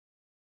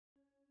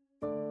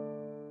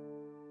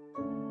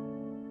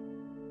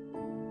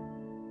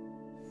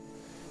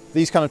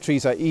These kind of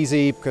trees are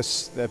easy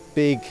because they're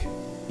big,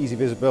 easy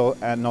visible,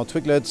 and no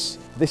twiglets.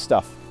 This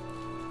stuff,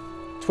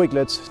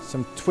 twiglets,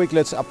 some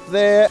twiglets up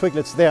there,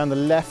 twiglets there on the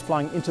left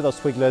flying into those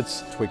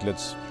twiglets,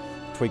 twiglets,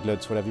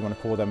 whatever you want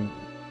to call them.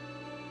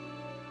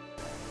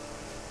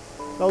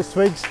 Those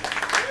twigs.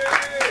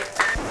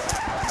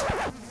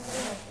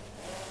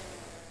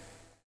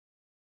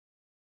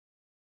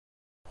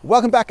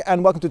 Welcome back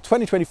and welcome to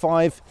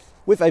 2025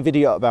 with a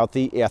video about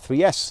the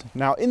Air3S.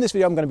 Now in this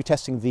video I'm going to be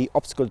testing the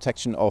obstacle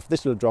detection of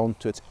this little drone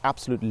to its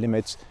absolute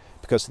limits,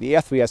 because the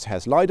Air3S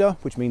has Lidar,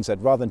 which means that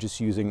rather than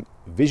just using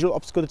visual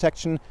obstacle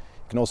detection,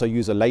 you can also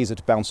use a laser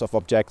to bounce off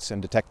objects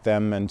and detect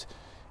them, and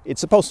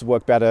it's supposed to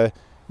work better.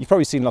 You've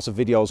probably seen lots of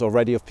videos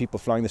already of people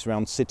flying this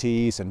around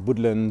cities and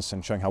woodlands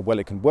and showing how well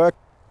it can work.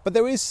 But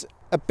there is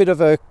a bit of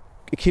a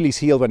Achilles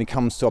heel when it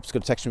comes to obstacle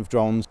detection with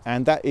drones,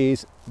 and that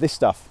is this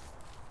stuff.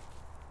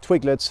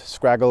 Twiglets,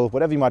 scraggle,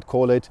 whatever you might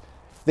call it.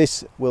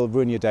 This will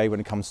ruin your day when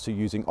it comes to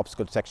using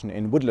obstacle detection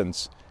in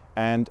woodlands.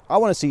 And I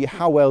want to see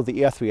how well the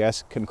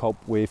Air3S can cope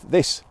with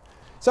this.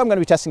 So I'm going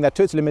to be testing that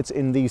to its limits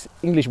in these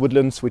English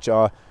woodlands, which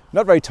are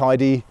not very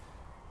tidy,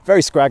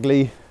 very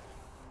scraggly,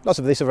 lots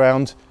of this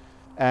around,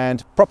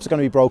 and props are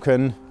going to be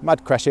broken,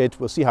 might crash it,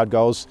 we'll see how it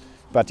goes.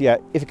 But yeah,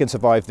 if it can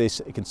survive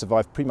this, it can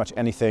survive pretty much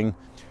anything.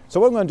 So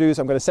what I'm going to do is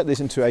I'm going to set this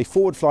into a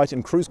forward flight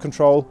in cruise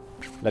control,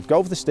 let go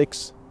of the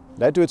sticks,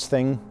 let it do its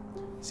thing,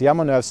 see how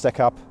my nerves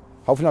stack up,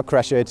 hopefully not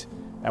crash it,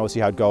 and we'll see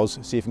how it goes,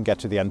 see if we can get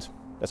to the end.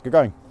 Let's get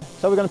going.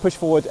 So we're going to push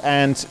forward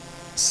and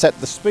set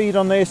the speed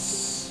on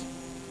this,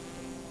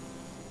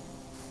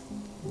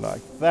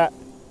 like that,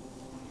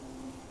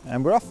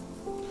 and we're off.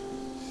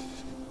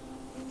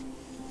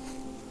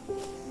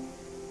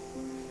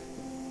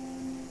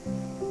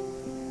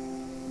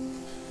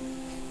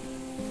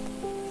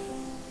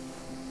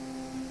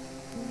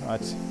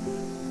 Right,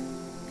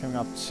 coming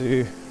up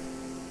to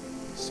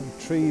some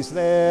trees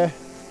there.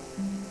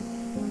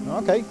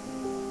 Okay,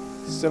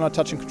 still not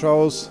touching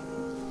controls.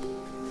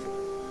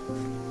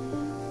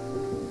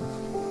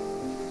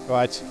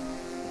 Right,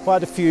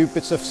 quite a few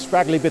bits of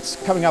scraggly bits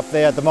coming up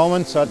there at the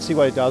moment, so let's see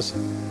what it does.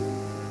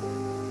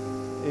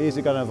 Is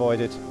it going to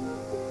avoid it?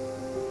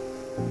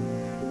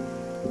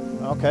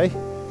 Okay,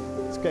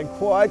 it's getting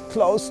quite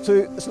close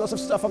to, there's lots of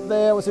stuff up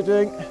there. What's it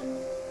doing?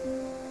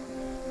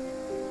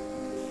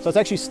 So it's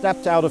actually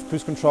snapped out of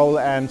cruise control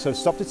and sort of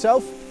stopped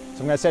itself. So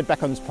I'm going to set it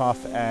back on this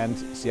path and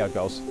see how it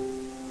goes.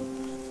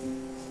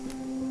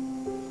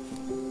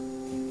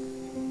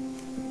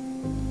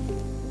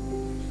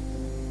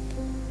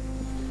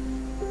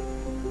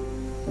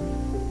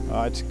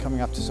 Right, coming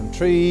up to some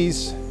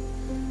trees.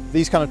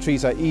 These kind of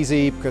trees are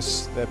easy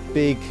because they're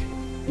big,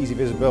 easy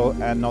visible,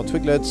 and no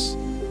twiglets.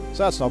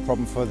 So that's no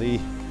problem for the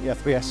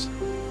Air3S.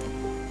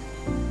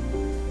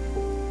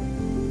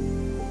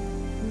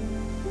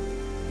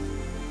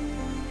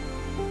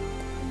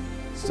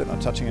 Still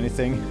not touching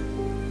anything.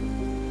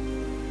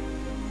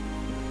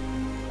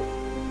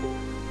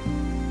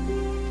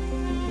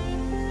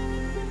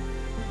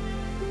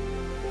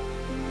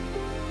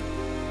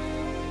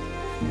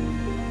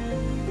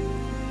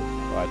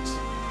 Right,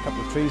 a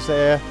couple of trees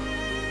there,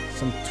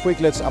 some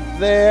twiglets up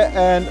there,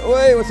 and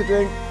wait, what's it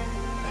doing?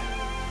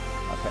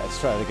 Okay, let's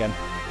try it again.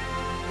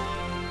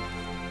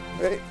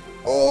 Wait.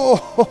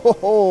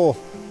 Oh,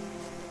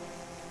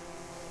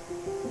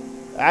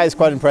 that is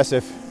quite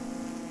impressive.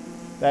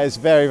 That is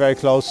very, very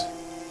close.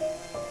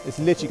 It's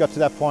literally got to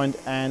that point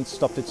and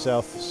stopped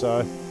itself,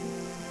 so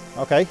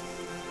okay.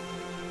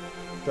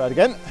 Try it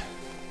again.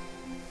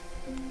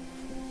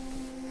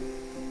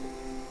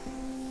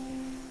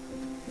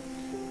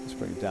 Let's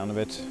bring it down a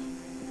bit.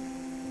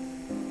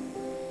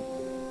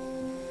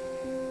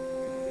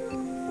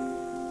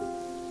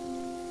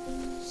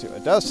 See what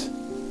it does.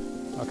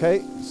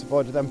 Okay, it's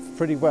avoided them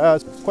pretty well.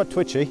 It's quite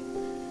twitchy.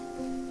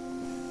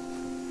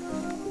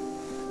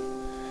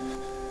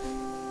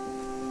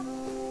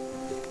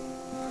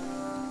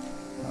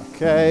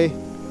 Okay,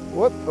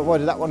 whoop,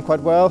 avoided that one quite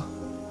well.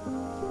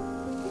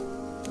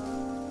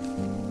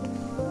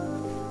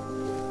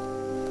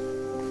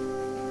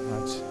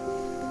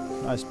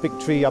 Right. Nice big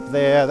tree up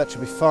there, that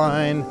should be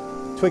fine.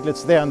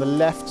 Twiglets there on the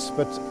left,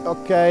 but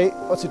okay,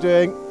 what's it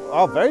doing?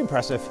 Oh, very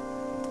impressive,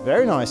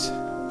 very nice.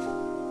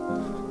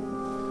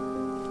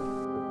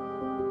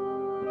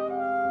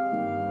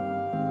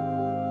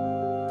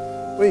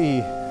 Whee,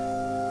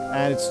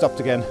 and it stopped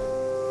again.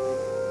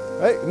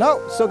 Hey,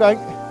 no, still going.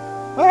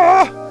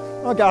 Ah!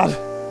 Oh God.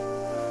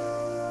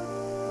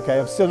 Okay,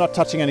 I'm still not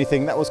touching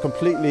anything. That was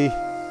completely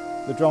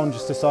the drone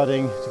just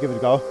deciding to give it a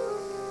go.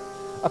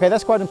 Okay,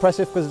 that's quite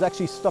impressive because it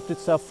actually stopped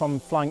itself from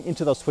flying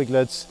into those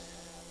twiglets,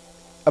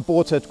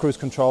 aborted cruise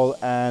control,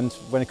 and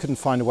when it couldn't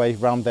find a way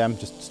around them,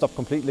 just stopped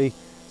completely. So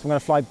I'm going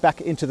to fly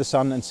back into the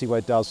sun and see what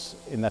it does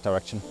in that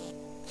direction.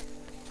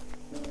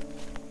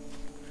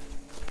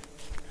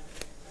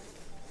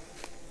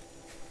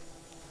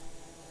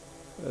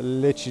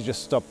 Literally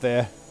just stopped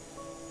there.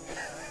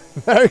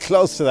 Very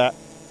close to that.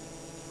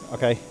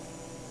 Okay,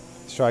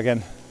 let's try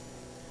again.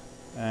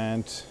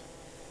 And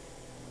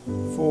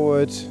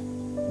forward.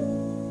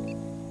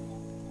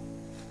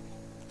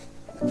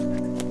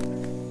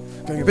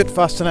 Going a bit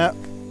faster now.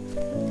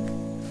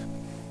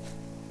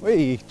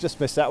 We just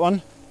missed that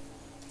one.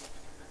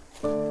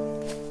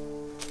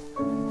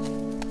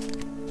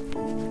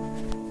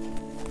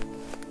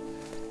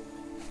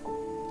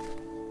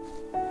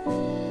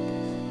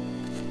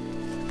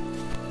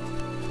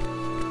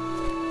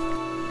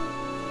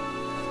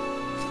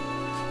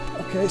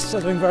 Okay,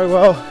 still doing very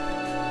well.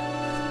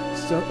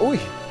 Still, oi.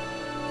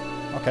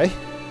 Okay.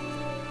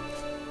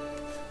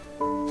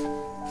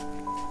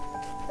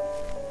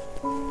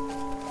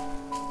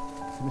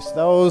 Missed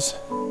those.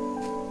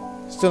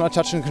 Still not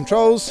touching the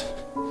controls.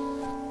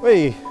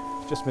 We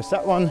just missed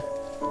that one.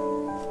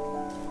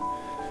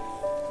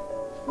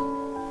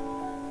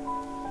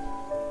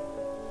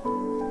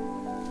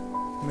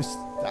 Missed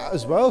that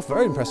as well.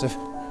 Very impressive.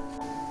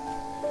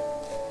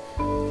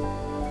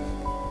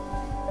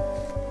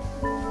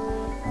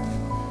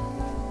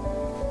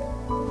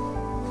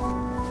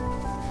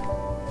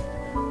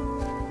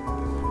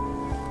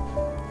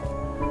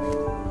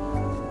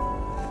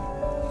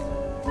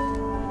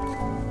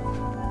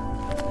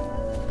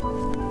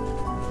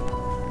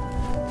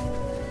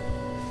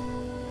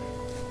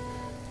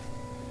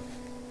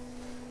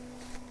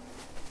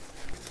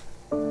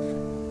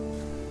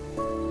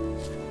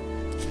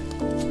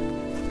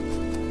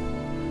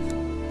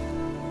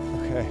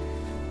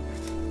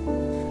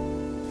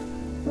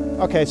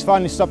 Okay, it's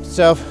finally stopped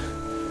itself.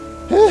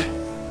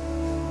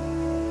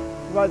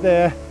 Right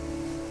there.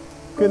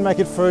 Couldn't make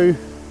it through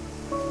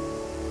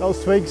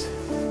those twigs.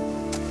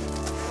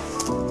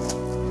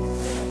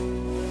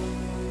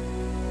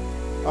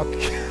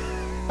 Okay.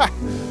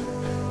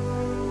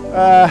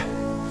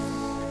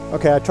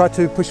 Okay, I tried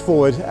to push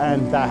forward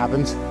and that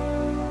happened.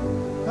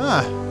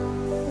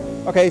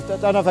 Okay, I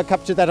don't know if I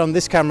captured that on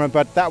this camera,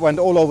 but that went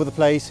all over the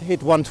place.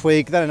 Hit one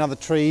twig, then another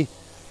tree,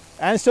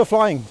 and it's still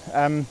flying.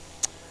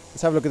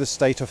 Let's have a look at the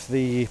state of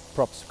the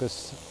props,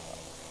 because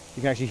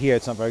you can actually hear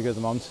it's not very good at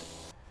the moment.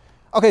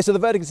 Okay, so the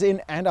verdict is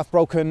in, and I've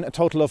broken a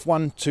total of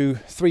 1, 2,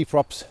 3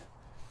 props,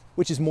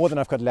 which is more than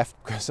I've got left,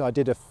 because I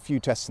did a few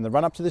tests in the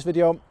run up to this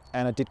video,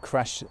 and I did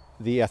crash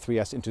the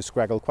Air3S into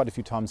Scraggle quite a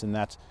few times in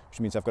that, which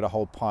means I've got a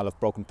whole pile of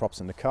broken props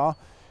in the car.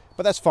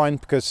 But that's fine,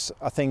 because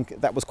I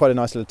think that was quite a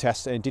nice little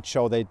test, and it did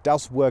show that it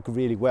does work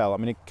really well. I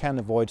mean, it can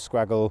avoid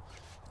Scraggle,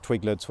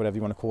 twiglets, whatever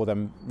you want to call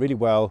them, really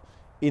well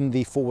in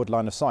the forward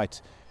line of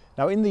sight.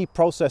 Now, in the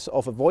process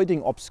of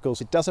avoiding obstacles,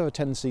 it does have a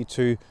tendency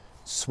to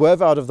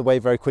swerve out of the way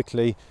very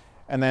quickly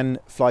and then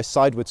fly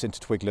sideways into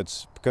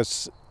twiglets,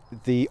 because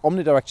the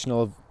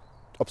omnidirectional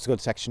obstacle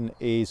detection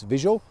is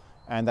visual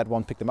and that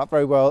won't pick them up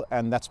very well,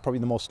 and that's probably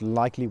the most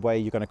likely way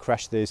you're going to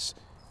crash this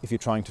if you're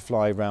trying to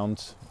fly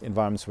around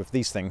environments with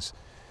these things.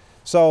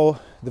 So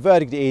the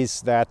verdict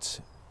is that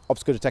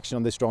obstacle detection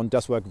on this drone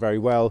does work very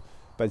well,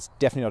 but it's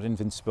definitely not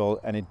invincible,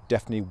 and it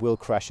definitely will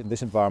crash in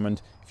this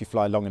environment if you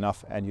fly long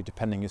enough and you're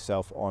depending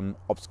yourself on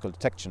obstacle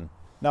detection.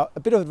 Now, a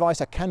bit of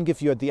advice I can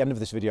give you at the end of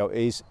this video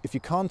is, if you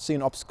can't see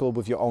an obstacle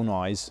with your own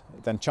eyes,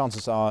 then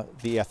chances are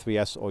the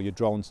Air3S or your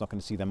drone's not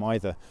going to see them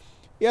either.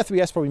 The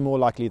Air3S is probably more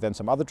likely than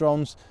some other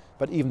drones,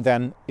 but even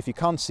then, if you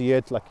can't see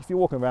it, like if you're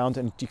walking around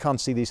and you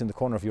can't see these in the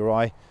corner of your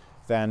eye,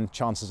 then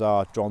chances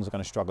are drones are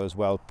going to struggle as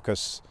well,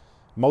 because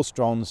most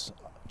drones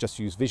just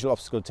use visual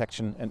obstacle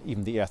detection, and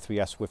even the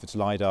Air3S with its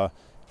Lidar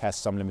has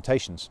some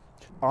limitations.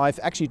 I've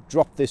actually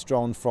dropped this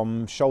drone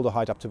from shoulder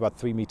height up to about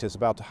 3 meters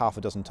about half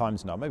a dozen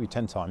times now, maybe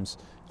 10 times,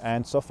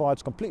 and so far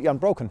it's completely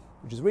unbroken,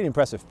 which is really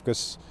impressive,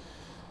 because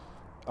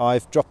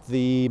I've dropped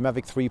the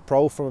Mavic 3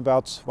 Pro from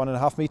about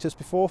 1.5 meters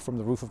before from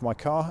the roof of my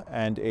car,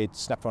 and it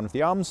snapped one of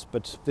the arms,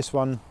 but this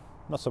one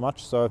not so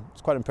much, so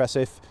it's quite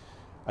impressive.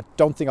 I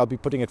don't think I'll be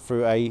putting it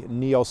through a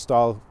Neo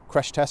style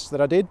crash test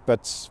that I did,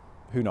 but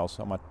who knows,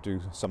 I might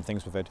do some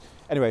things with it.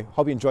 Anyway,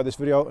 hope you enjoyed this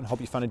video and hope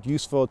you found it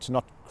useful to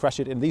not crash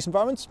it in these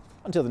environments.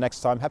 Until the next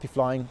time, happy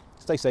flying,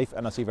 stay safe,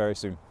 and I'll see you very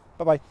soon.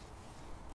 Bye bye.